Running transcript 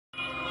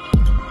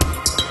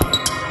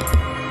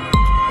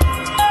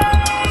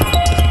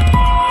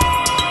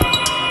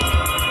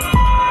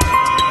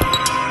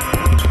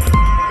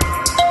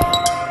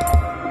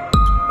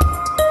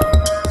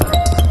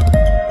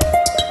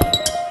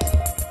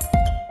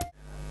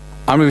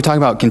I'm going to be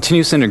talking about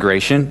continuous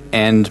integration,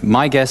 and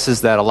my guess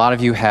is that a lot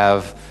of you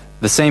have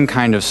the same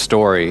kind of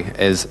story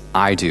as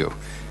I do.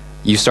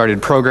 You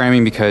started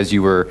programming because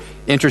you were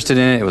interested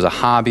in it, it was a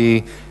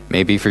hobby,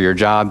 maybe for your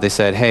job they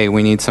said, hey,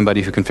 we need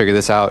somebody who can figure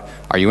this out,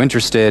 are you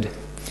interested?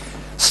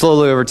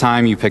 Slowly over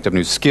time you picked up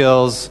new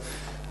skills,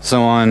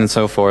 so on and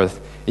so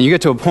forth, and you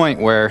get to a point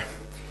where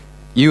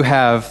you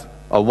have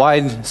a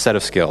wide set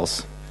of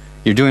skills.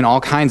 You're doing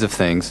all kinds of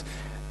things.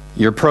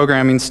 You're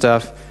programming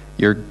stuff,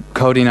 you're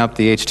coding up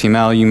the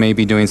HTML, you may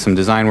be doing some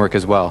design work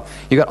as well.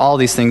 You got all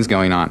these things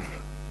going on.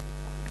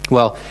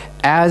 Well,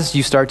 as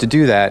you start to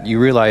do that, you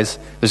realize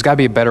there's got to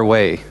be a better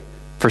way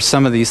for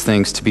some of these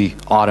things to be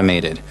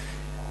automated,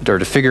 or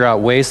to figure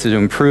out ways to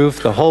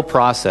improve the whole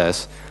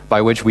process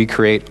by which we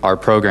create our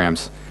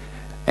programs.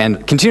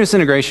 And continuous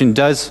integration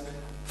does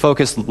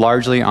focus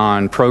largely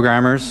on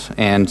programmers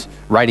and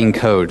writing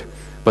code,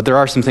 but there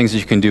are some things that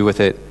you can do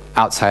with it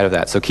outside of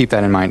that, so keep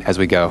that in mind as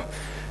we go.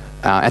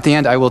 At the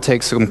end, I will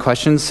take some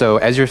questions, so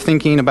as you're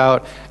thinking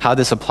about how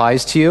this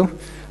applies to you,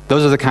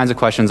 those are the kinds of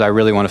questions I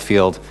really want to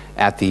field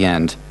at the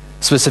end.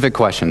 Specific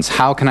questions.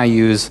 How can I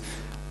use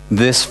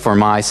this for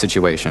my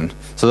situation?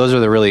 So those are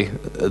the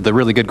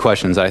really good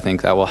questions, I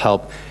think, that will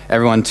help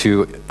everyone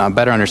to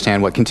better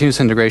understand what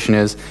continuous integration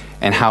is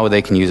and how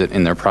they can use it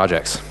in their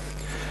projects.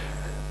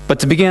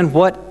 But to begin,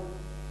 what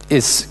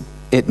is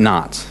it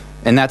not?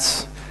 And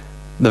that's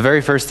the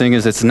very first thing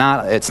is it's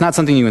not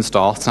something you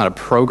install. It's not a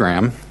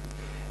program.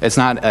 It's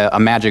not a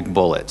magic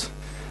bullet.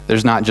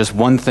 There's not just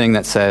one thing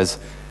that says,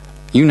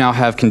 you now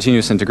have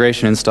continuous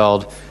integration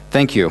installed.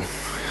 Thank you.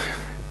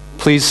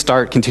 Please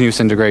start continuous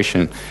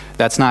integration.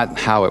 That's not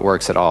how it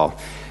works at all.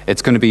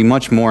 It's going to be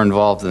much more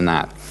involved than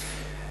that.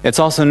 It's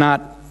also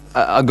not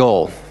a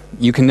goal.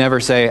 You can never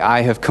say,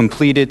 I have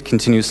completed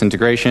continuous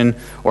integration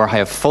or I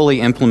have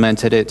fully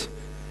implemented it,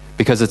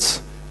 because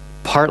it's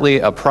partly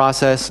a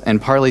process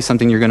and partly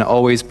something you're going to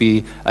always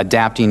be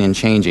adapting and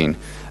changing,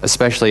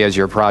 especially as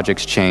your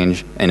projects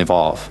change and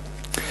evolve.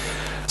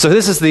 So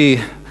this is the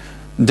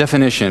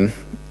definition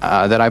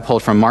that I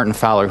pulled from Martin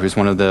Fowler, who's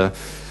one of the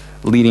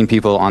leading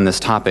people on this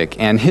topic.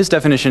 And his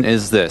definition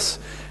is this: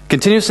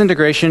 continuous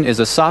integration is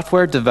a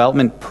software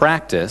development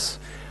practice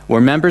where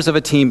members of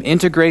a team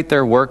integrate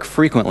their work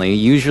frequently.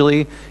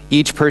 Usually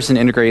each person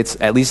integrates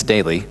at least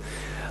daily,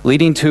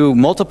 leading to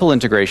multiple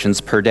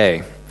integrations per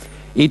day.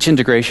 Each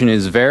integration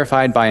is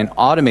verified by an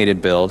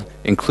automated build,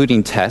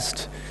 including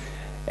test,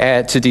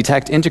 to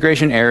detect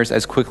integration errors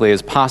as quickly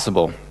as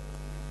possible.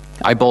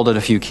 I bolded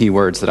a few key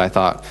words that I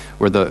thought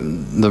were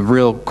the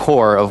real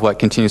core of what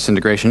continuous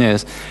integration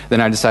is.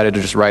 Then I decided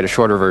to just write a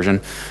shorter version.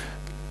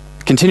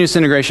 Continuous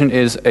integration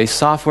is a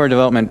software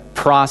development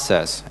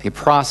process, a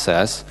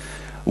process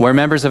where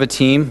members of a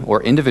team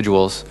or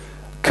individuals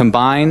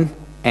combine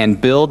and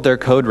build their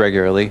code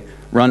regularly,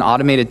 run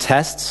automated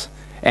tests,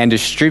 and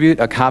distribute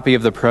a copy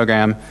of the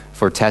program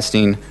for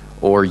testing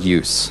or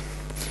use.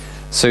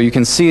 So you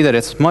can see that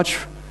it's much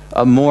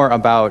more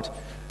about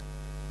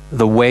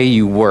the way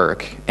you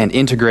work and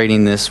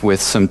integrating this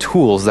with some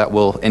tools that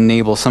will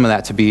enable some of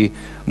that to be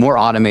more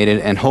automated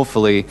and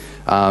hopefully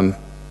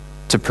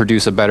to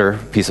produce a better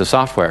piece of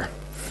software.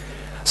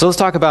 So let's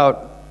talk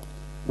about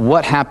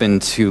what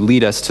happened to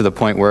lead us to the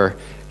point where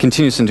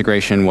continuous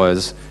integration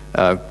was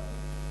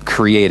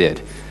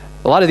created.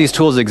 A lot of these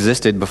tools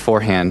existed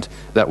beforehand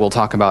that we'll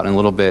talk about in a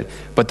little bit,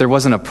 but there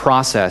wasn't a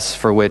process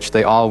for which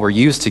they all were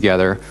used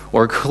together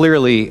or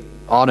clearly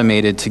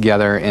automated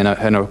together in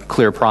a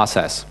clear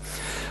process.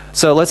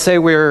 So let's say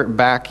we're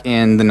back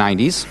in the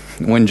 90s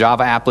when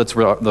Java applets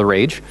were the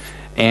rage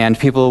and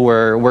people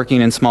were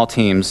working in small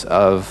teams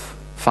of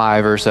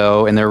 5 or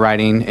so, and they're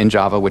writing in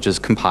Java, which is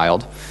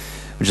compiled,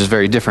 which is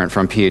very different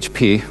from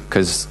PHP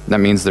because that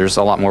means there's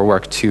a lot more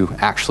work to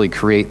actually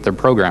create their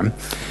program.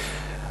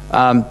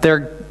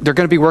 They're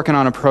going to be working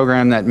on a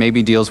program that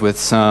maybe deals with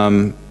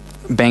some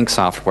bank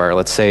software.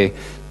 Let's say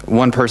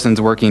one person's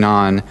working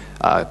on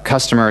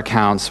customer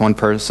accounts, one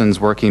person's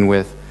working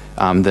with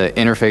the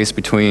interface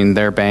between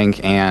their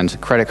bank and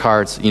credit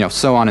cards,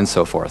 so on and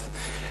so forth.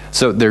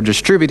 So they're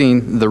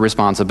distributing the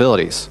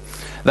responsibilities.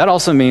 That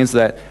also means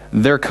that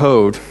their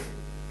code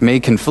may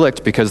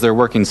conflict because they're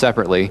working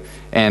separately,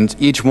 and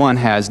each one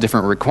has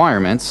different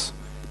requirements.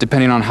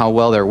 Depending on how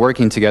well they're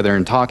working together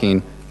and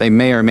talking, they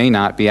may or may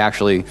not be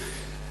actually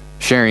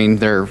sharing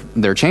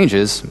their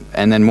changes,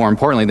 and then more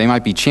importantly, they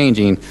might be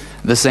changing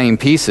the same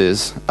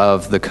pieces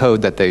of the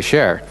code that they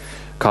share,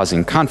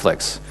 causing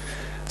conflicts.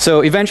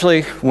 So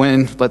eventually,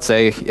 when, let's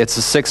say, it's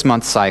a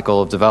 6-month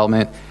cycle of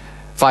development,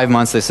 5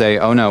 months they say,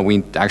 oh no,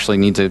 we actually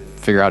need to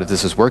figure out if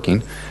this is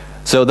working.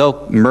 So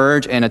they'll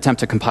merge and attempt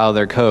to compile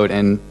their code,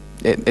 and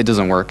it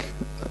doesn't work.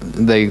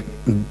 They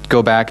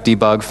go back,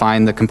 debug,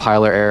 find the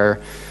compiler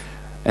error,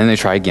 and they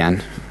try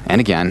again and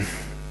again.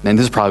 And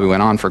this probably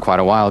went on for quite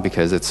a while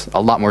because it's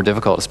a lot more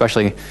difficult,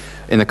 especially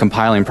in the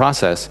compiling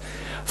process.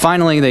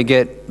 Finally, they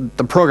get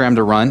the program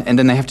to run, and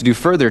then they have to do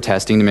further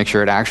testing to make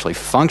sure it actually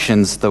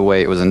functions the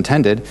way it was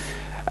intended.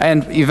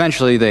 And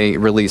eventually, they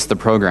release the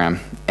program.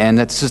 And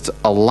that's just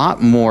a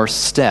lot more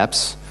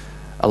steps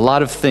a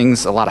lot of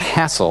things, a lot of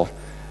hassle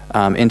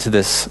into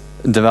this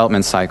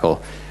development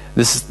cycle.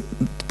 This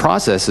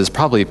process is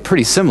probably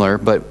pretty similar,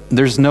 but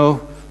there's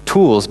no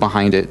tools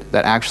behind it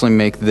that actually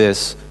make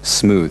this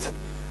smooth.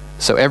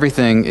 So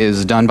everything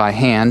is done by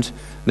hand.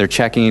 They're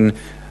checking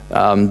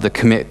the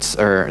commits,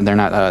 or they're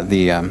not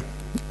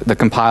the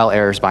compile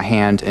errors by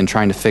hand, and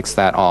trying to fix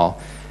that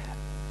all.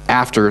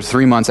 After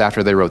 3 months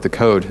after they wrote the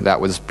code, that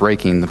was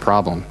breaking the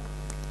problem.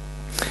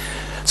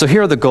 So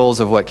here are the goals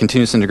of what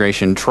continuous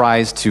integration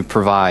tries to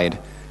provide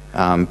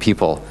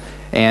people.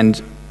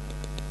 And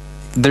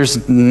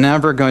there's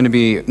never going to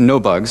be no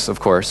bugs, of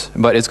course,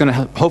 but it's going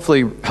to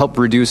hopefully help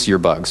reduce your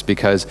bugs,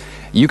 because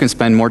you can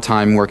spend more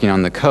time working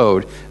on the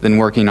code than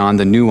working on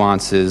the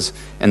nuances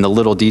and the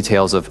little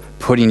details of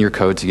putting your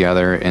code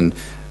together and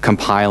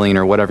compiling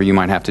or whatever you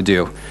might have to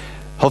do.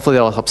 Hopefully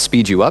that'll help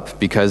speed you up,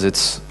 because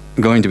it's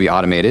going to be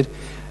automated.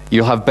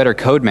 You'll have better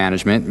code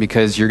management,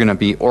 because you're going to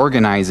be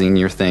organizing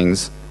your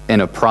things in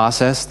a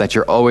process that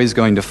you're always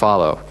going to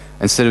follow.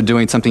 Instead of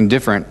doing something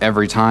different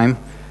every time,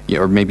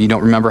 or maybe you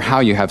don't remember how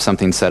you have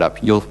something set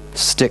up, you'll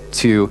stick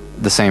to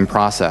the same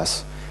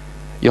process.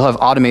 You'll have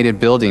automated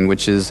building,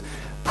 which is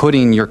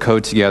putting your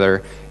code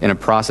together in a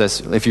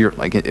process. If you're,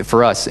 like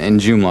for us in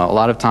Joomla, a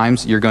lot of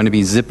times you're going to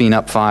be zipping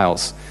up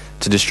files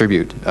to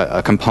distribute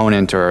a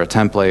component or a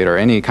template or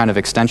any kind of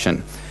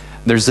extension.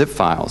 They're zip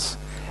files.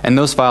 And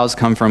those files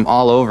come from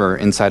all over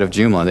inside of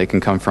Joomla. They can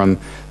come from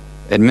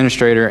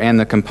administrator and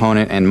the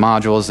component and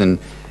modules, and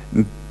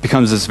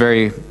becomes this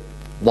very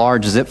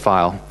large zip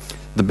file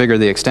the bigger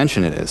the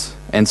extension it is.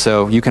 And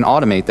so you can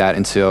automate that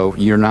until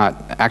you're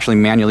not actually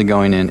manually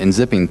going in and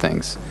zipping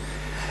things.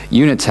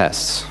 Unit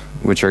tests,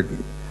 which are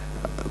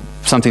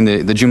something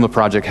the Joomla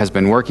project has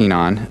been working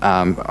on,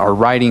 are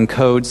writing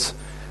codes,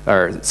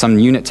 or some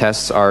unit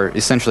tests are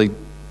essentially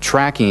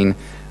tracking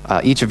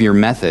each of your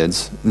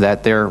methods,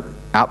 that they're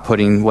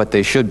outputting what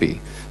they should be.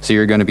 So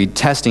you're going to be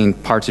testing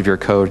parts of your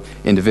code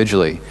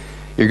individually.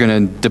 You're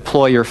going to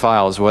deploy your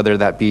files, whether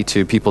that be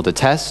to people to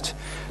test,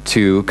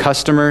 to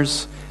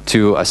customers,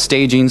 to a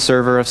staging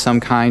server of some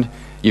kind.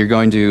 You're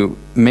going to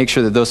make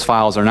sure that those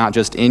files are not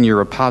just in your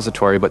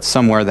repository, but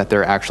somewhere that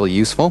they're actually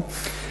useful.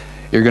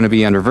 You're going to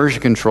be under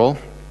version control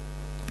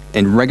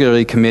and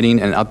regularly committing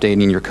and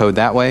updating your code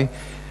that way.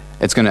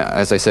 It's going to,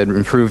 as I said,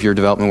 improve your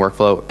development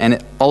workflow,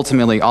 and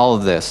ultimately all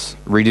of this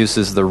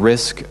reduces the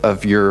risk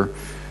of your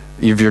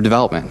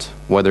development,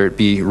 whether it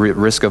be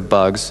risk of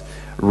bugs,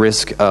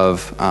 risk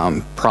of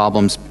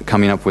problems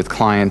coming up with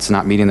clients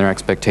not meeting their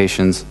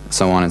expectations,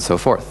 so on and so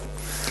forth.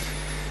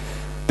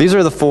 These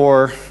are the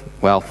four,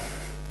 well,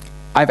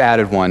 I've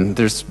added one.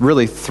 There's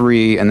really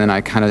three, and then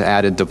I kind of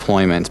added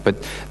deployment.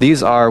 But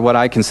these are what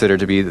I consider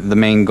to be the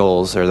main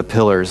goals, or the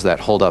pillars that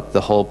hold up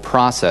the whole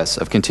process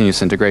of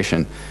continuous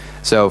integration.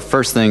 So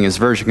first thing is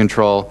version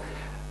control,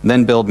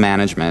 then build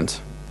management,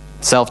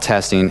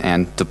 self-testing,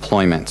 and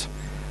deployment.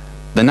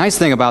 The nice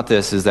thing about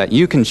this is that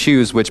you can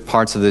choose which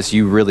parts of this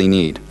you really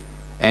need.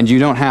 And you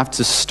don't have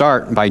to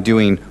start by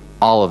doing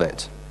all of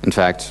it. In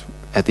fact,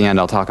 at the end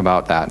I'll talk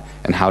about that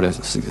and how to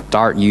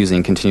start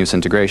using continuous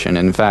integration.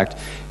 And in fact,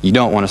 you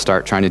don't want to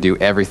start trying to do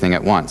everything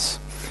at once.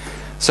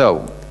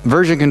 So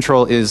version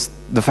control is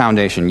the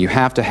foundation. You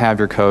have to have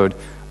your code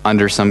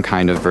under some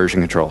kind of version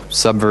control.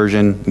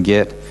 Subversion,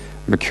 Git,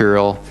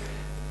 Mercurial.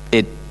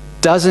 It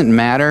doesn't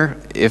matter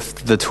if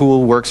the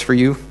tool works for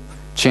you.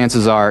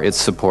 Chances are it's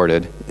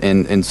supported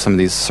in some of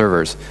these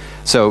servers.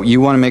 So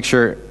you want to make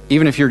sure,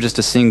 even if you're just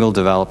a single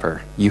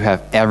developer, you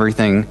have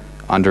everything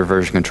under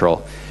version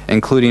control,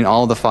 including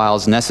all the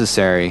files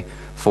necessary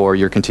for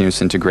your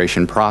continuous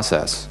integration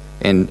process.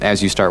 And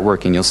as you start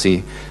working, you'll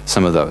see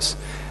some of those.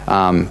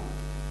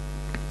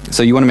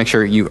 So you want to make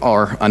sure you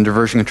are under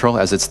version control,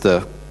 as it's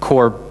the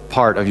core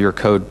part of your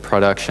code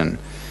production.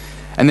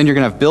 And then you're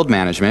going to have build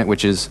management,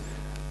 which is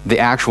the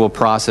actual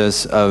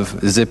process of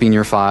zipping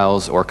your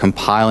files or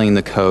compiling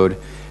the code.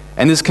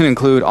 And this can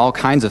include all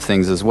kinds of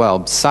things as well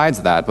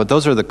besides that, but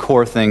those are the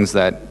core things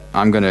that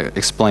I'm going to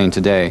explain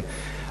today.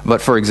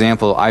 But for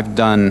example, I've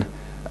done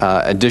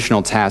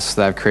additional tasks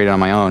that I've created on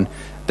my own,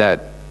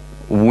 that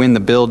when the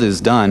build is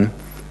done,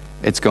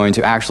 it's going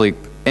to actually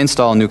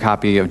install a new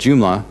copy of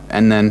Joomla,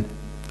 and then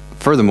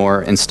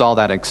furthermore install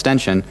that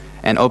extension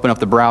and open up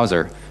the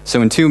browser.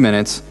 So in 2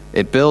 minutes,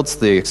 it builds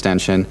the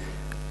extension,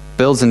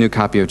 builds a new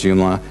copy of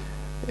Joomla,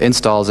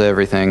 installs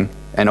everything,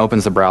 and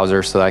opens the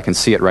browser so that I can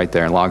see it right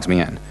there and logs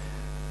me in.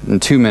 In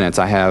 2 minutes,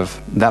 I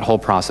have that whole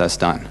process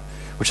done,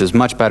 which is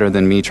much better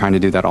than me trying to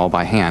do that all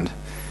by hand.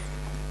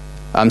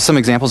 Some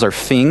examples are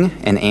Fing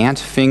and Ant.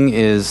 Fing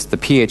is the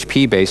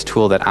PHP-based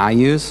tool that I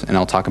use, and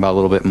I'll talk about a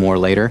little bit more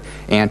later.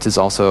 Ant is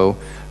also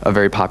a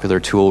very popular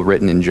tool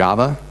written in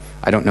Java.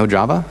 I don't know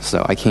Java,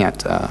 so I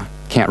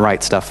can't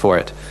write stuff for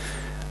it.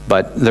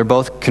 But they're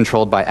both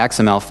controlled by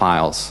XML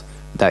files,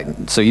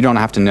 so you don't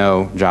have to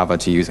know Java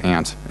to use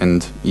Ant,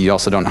 and you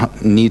also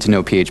don't need to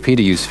know PHP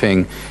to use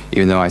Fing,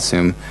 even though I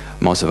assume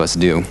most of us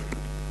do.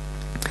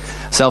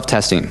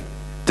 Self-testing.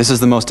 This is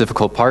the most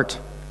difficult part.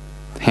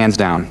 Hands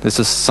down. This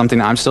is something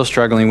I'm still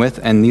struggling with,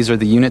 and these are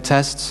the unit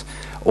tests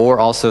or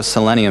also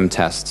Selenium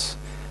tests.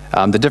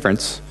 The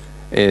difference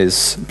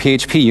is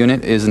PHP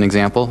unit is an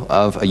example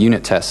of a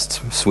unit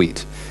test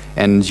suite,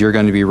 and you're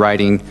going to be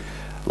writing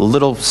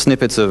little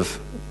snippets of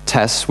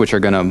tests which are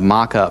going to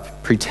mock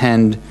up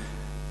pretend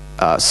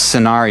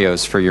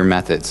scenarios for your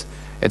methods.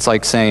 It's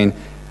like saying,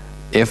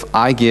 if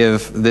I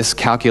give this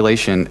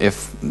calculation,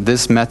 if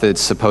this method's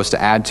supposed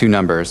to add two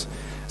numbers,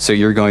 so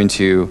you're going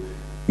to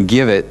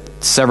give it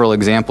several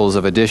examples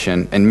of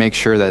addition and make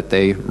sure that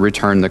they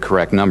return the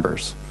correct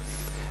numbers.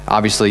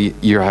 Obviously,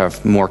 you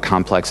have more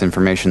complex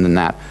information than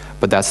that,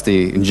 but that's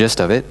the gist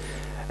of it.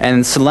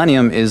 And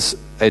Selenium is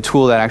a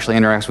tool that actually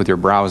interacts with your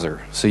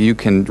browser. So you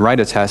can write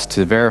a test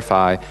to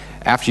verify,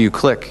 after you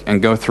click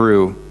and go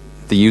through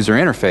the user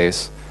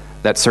interface,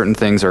 that certain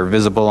things are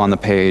visible on the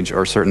page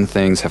or certain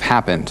things have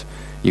happened.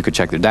 You could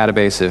check the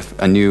database if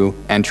a new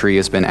entry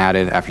has been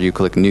added after you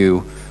click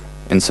new,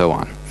 and so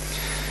on.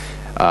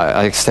 Like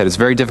I said, it's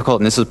very difficult,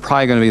 and this is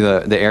probably going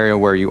to be the area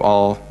where you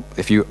all,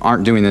 if you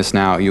aren't doing this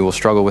now, you will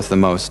struggle with the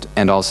most,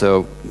 and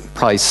also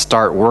probably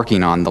start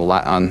working on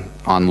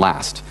on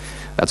last.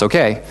 That's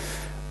okay,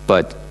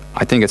 but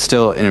I think it's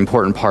still an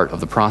important part of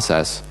the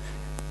process.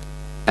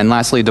 And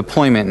lastly,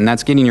 deployment, and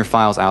that's getting your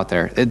files out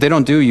there. They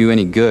don't do you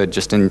any good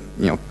just in,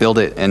 build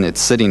it and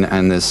it's sitting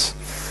in this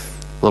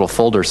little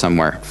folder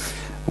somewhere.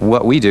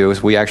 What we do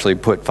is we actually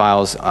put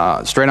files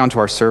straight onto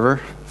our server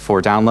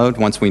for download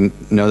once we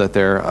know that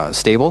they're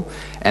stable,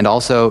 and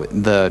also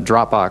the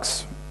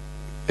Dropbox,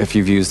 if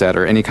you've used that,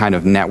 or any kind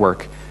of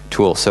network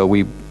tool. So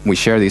we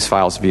share these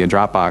files via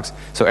Dropbox,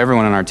 so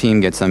everyone on our team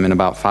gets them in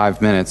about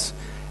 5 minutes.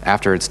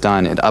 After it's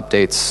done, it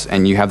updates,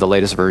 and you have the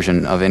latest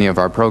version of any of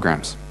our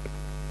programs.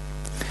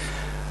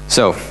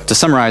 So, to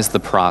summarize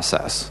the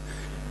process,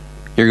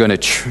 you're going to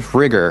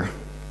trigger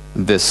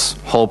this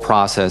whole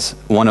process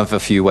one of a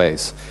few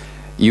ways.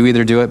 You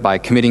either do it by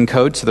committing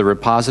code to the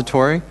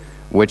repository,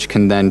 which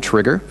can then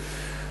trigger.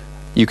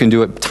 You can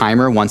do it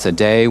timer once a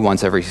day,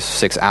 once every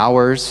 6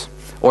 hours,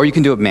 or you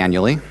can do it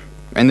manually.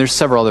 And there's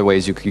several other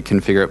ways you could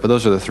configure it, but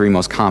those are the three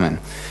most common.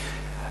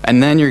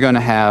 And then you're going to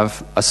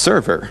have a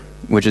server,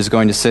 which is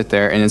going to sit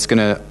there and it's going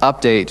to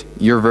update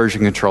your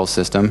version control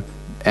system,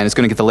 and it's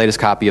going to get the latest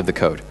copy of the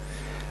code.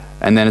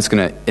 And then it's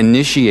going to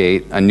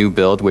initiate a new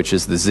build, which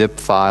is the zip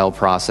file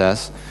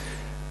process.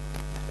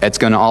 It's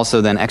going to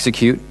also then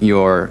execute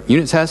your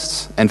unit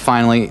tests, and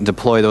finally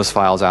deploy those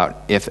files out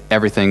if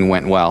everything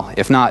went well.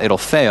 If not, it'll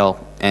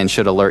fail and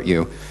should alert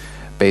you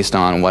based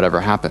on whatever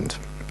happened.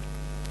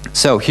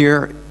 So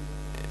here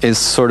is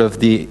sort of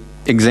the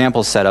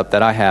example setup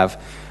that I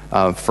have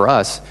for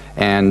us,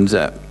 and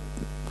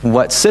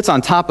what sits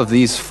on top of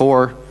these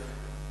four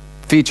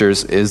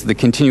features is the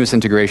continuous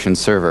integration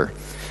server.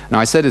 Now,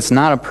 I said it's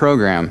not a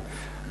program,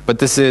 but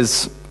this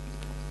is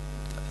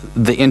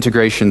the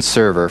integration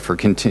server for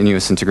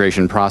continuous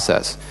integration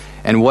process.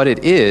 And what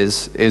it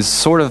is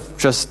sort of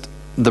just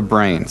the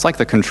brain. It's like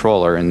the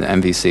controller in the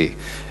MVC.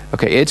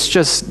 Okay, it's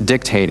just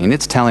dictating.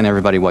 It's telling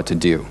everybody what to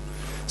do.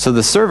 So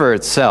the server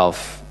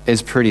itself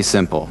is pretty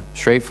simple,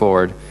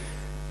 straightforward.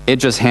 It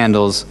just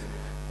handles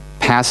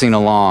passing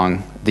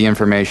along the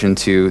information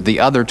to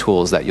the other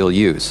tools that you'll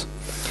use.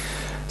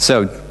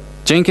 So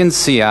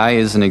Jenkins CI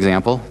is an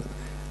example.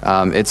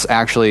 It's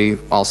actually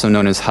also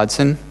known as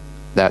Hudson.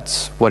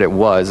 That's what it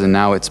was, and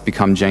now it's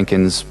become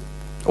Jenkins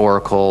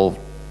Oracle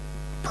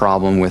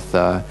problem with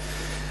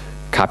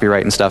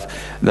copyright and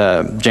stuff.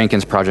 The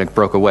Jenkins project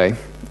broke away,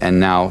 and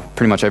now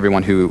pretty much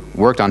everyone who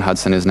worked on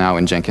Hudson is now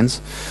in Jenkins.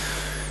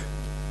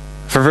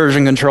 For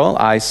version control,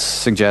 I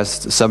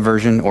suggest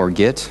Subversion or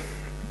Git.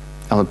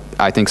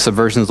 I think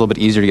Subversion is a little bit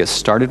easier to get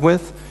started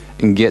with,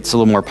 and Git's a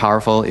little more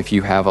powerful if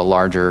you have a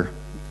larger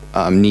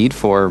need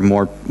for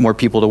more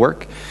people to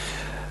work.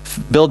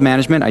 Build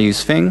management, I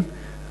use Fing.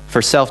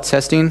 For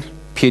self-testing,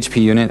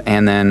 PHP unit,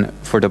 and then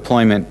for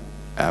deployment,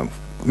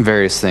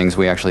 various things.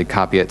 We actually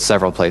copy it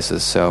several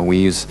places. So we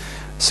use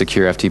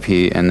secure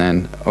FTP, and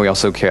then we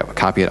also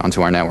copy it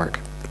onto our network.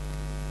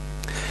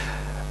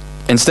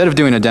 Instead of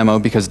doing a demo,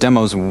 because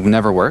demos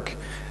never work,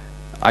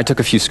 I took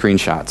a few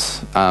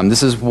screenshots.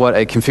 This is what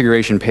a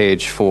configuration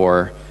page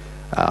for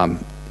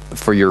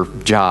your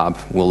job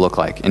will look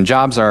like. And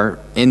jobs are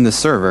in the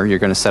server. You're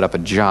going to set up a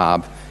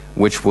job,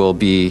 which will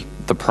be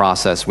the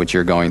process which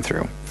you're going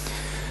through.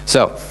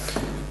 So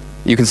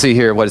you can see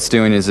here what it's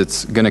doing is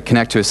it's going to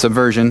connect to a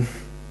Subversion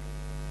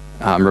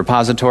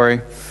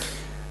repository,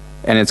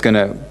 and it's going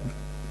to,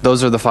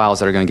 those are the files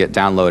that are going to get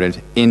downloaded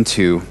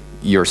into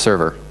your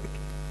server.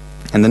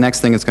 And the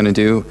next thing it's going to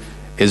do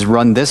is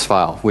run this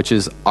file, which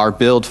is our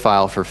build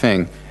file for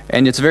Fing.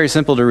 And it's very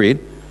simple to read.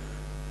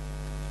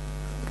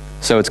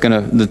 So it's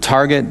going to, the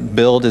target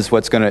build is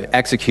what's going to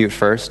execute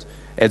first.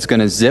 It's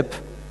going to zip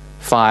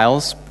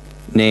files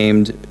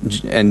named,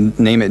 and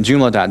name it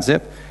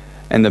Joomla.zip.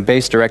 And the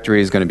base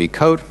directory is going to be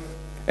code.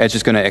 It's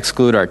just going to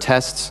exclude our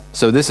tests.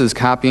 So this is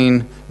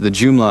copying the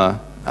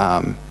Joomla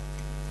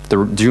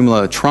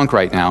trunk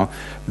right now,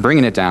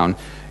 bringing it down,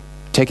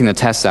 taking the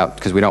tests out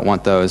because we don't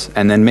want those,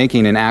 and then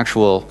making an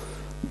actual,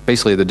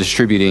 basically the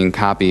distributing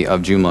copy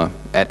of Joomla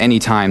at any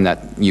time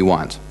that you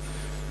want.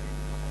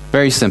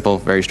 Very simple,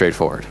 very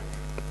straightforward.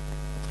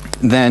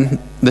 Then,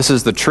 this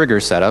is the trigger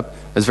setup.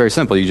 It's very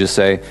simple. You just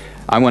say,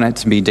 I want it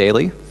to be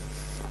daily,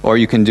 or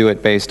you can do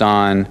it based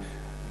on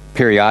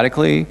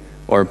periodically,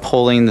 or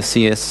pulling the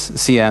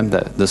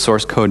CM, the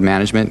source code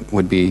management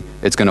would be,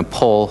 it's going to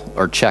pull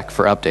or check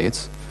for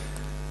updates.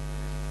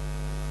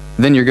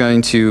 Then you're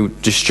going to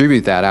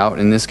distribute that out.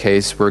 In this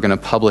case, we're going to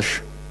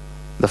publish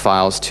the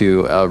files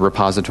to a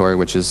repository,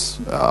 which is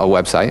a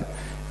website,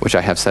 which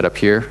I have set up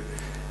here.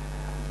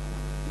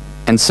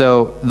 And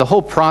so the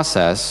whole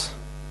process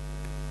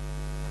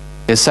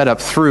is set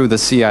up through the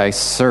CI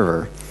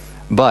server,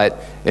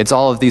 but it's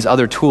all of these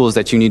other tools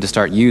that you need to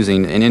start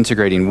using and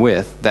integrating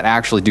with that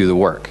actually do the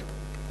work.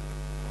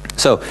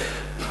 So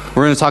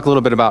we're going to talk a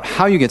little bit about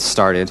how you get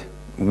started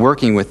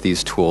working with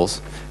these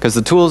tools, because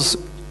the tools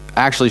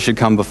actually should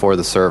come before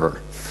the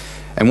server.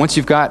 And once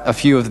you've got a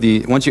few of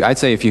the, I'd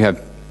say if you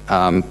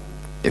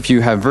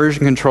have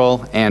version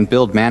control and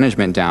build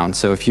management down,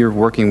 so if you're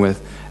working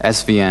with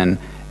SVN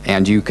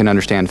and you can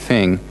understand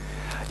Fing,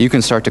 you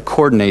can start to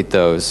coordinate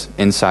those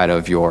inside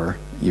of your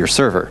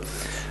server.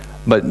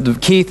 But the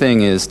key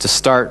thing is to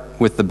start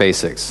with the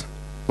basics.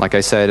 Like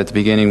I said at the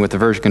beginning with the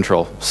version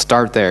control,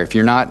 start there. If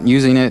you're not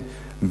using it,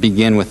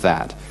 begin with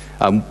that.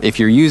 If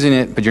you're using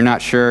it but you're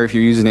not sure if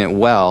you're using it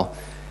well,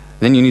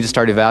 then you need to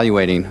start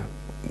evaluating,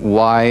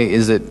 why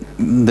is it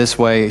this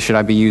way? Should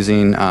I be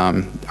using,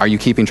 are you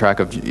keeping track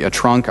of a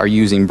trunk? Are you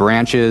using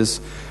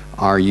branches?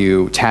 Are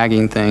you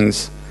tagging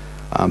things?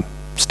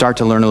 Start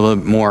to learn a little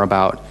bit more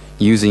about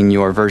using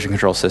your version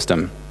control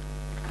system.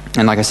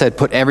 And like I said,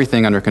 put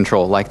everything under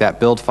control, like that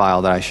build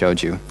file that I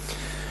showed you.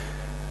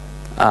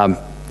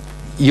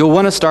 You'll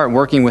want to start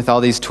working with all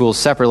these tools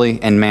separately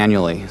and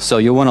manually. So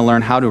you'll want to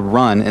learn how to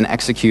run and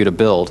execute a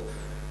build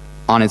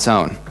on its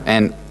own.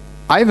 And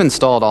I've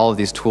installed all of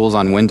these tools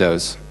on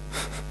Windows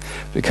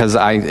because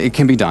it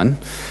can be done.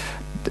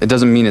 It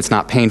doesn't mean it's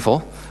not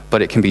painful,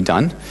 but it can be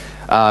done.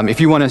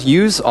 If you want to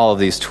use all of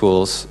these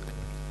tools,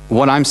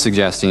 what I'm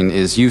suggesting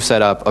is you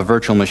set up a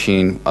virtual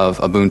machine of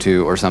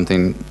Ubuntu or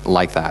something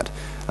like that,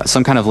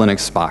 some kind of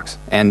Linux box.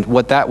 And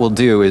what that will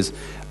do is,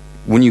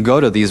 when you go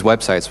to these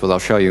websites, which I'll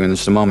show you in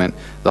just a moment,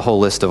 the whole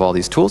list of all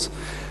these tools,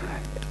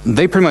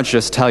 they pretty much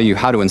just tell you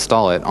how to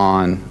install it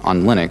on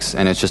Linux,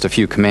 and it's just a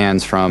few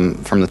commands from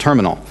the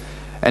terminal.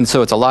 And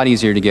so it's a lot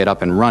easier to get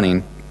up and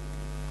running,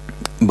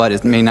 but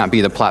it may not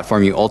be the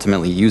platform you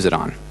ultimately use it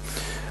on.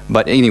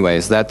 But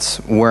anyways, that's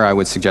where I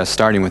would suggest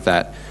starting with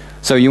that.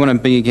 So you want to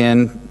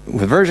begin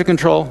with version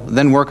control,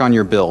 then work on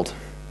your build.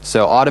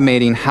 So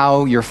automating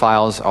how your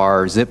files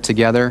are zipped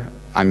together.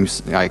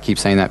 I keep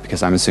saying that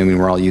because I'm assuming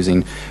we're all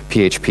using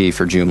PHP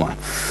for Joomla.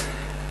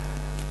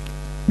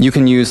 You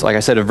can use, like I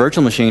said, a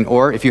virtual machine,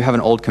 or if you have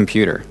an old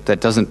computer that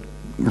doesn't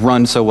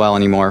run so well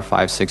anymore,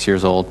 5, 6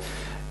 years old,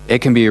 it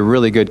can be a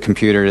really good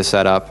computer to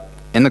set up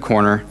in the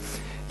corner.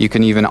 You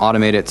can even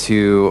automate it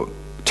to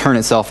turn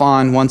itself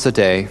on once a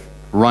day,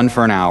 run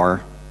for an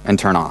hour, and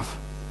turn off.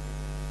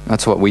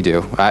 That's what we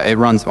do.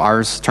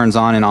 Ours turns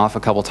on and off a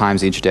couple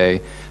times each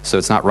day, so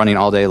it's not running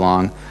all day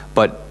long,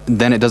 but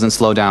then it doesn't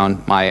slow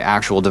down my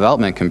actual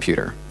development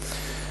computer.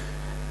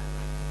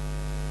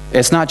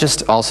 It's not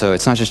just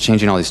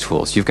changing all these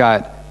tools. You've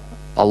got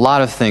a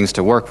lot of things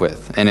to work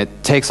with, and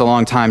it takes a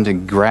long time to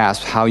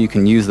grasp how you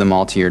can use them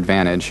all to your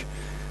advantage.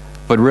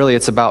 But really,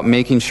 it's about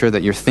making sure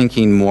that you're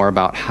thinking more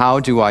about, how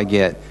do I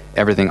get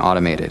everything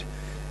automated?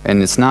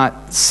 And it's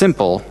not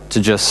simple to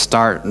just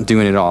start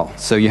doing it all.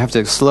 So you have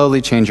to slowly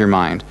change your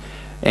mind.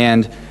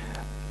 And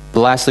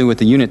lastly, with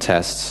the unit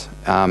tests,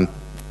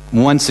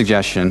 one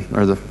suggestion,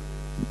 or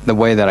the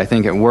way that I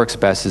think it works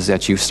best, is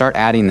that you start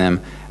adding them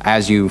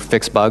as you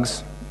fix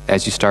bugs,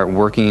 as you start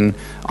working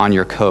on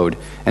your code.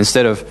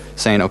 Instead of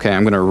saying, okay,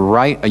 I'm going to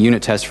write a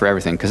unit test for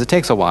everything, because it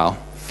takes a while.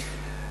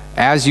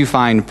 As you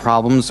find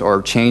problems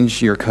or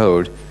change your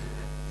code,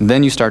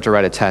 then you start to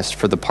write a test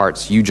for the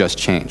parts you just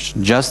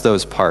changed, just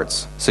those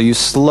parts. So you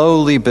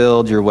slowly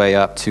build your way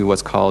up to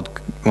what's called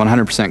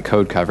 100%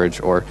 code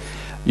coverage, or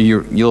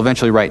you'll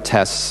eventually write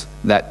tests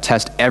that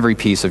test every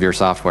piece of your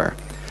software.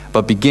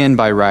 But begin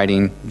by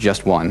writing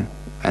just one,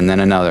 and then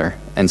another,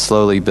 and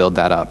slowly build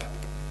that up.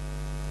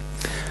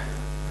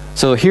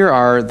 So here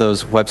are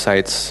those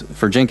websites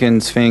for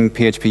Jenkins, Fing,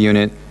 PHP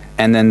Unit,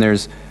 and then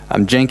there's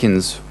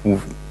Jenkins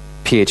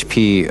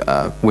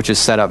PHP, which is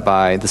set up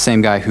by the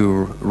same guy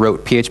who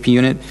wrote PHP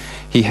Unit.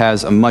 He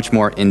has a much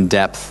more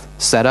in-depth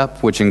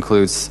setup, which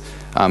includes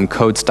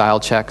code style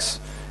checks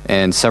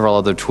and several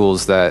other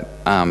tools that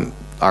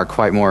are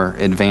quite more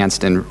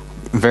advanced and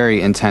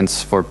very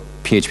intense for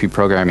PHP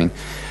programming.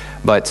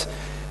 But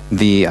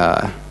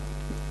the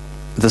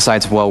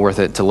site's well worth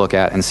it to look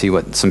at and see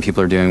what some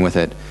people are doing with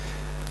it.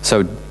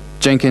 So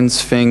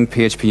Jenkins, Fing,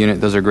 PHP Unit,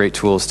 those are great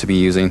tools to be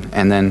using.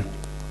 And then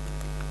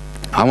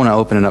I want to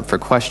open it up for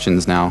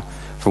questions now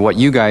for what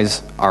you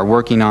guys are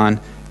working on,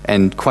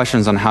 and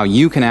questions on how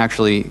you can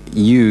actually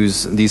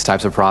use these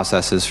types of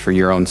processes for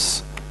your own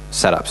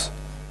setups.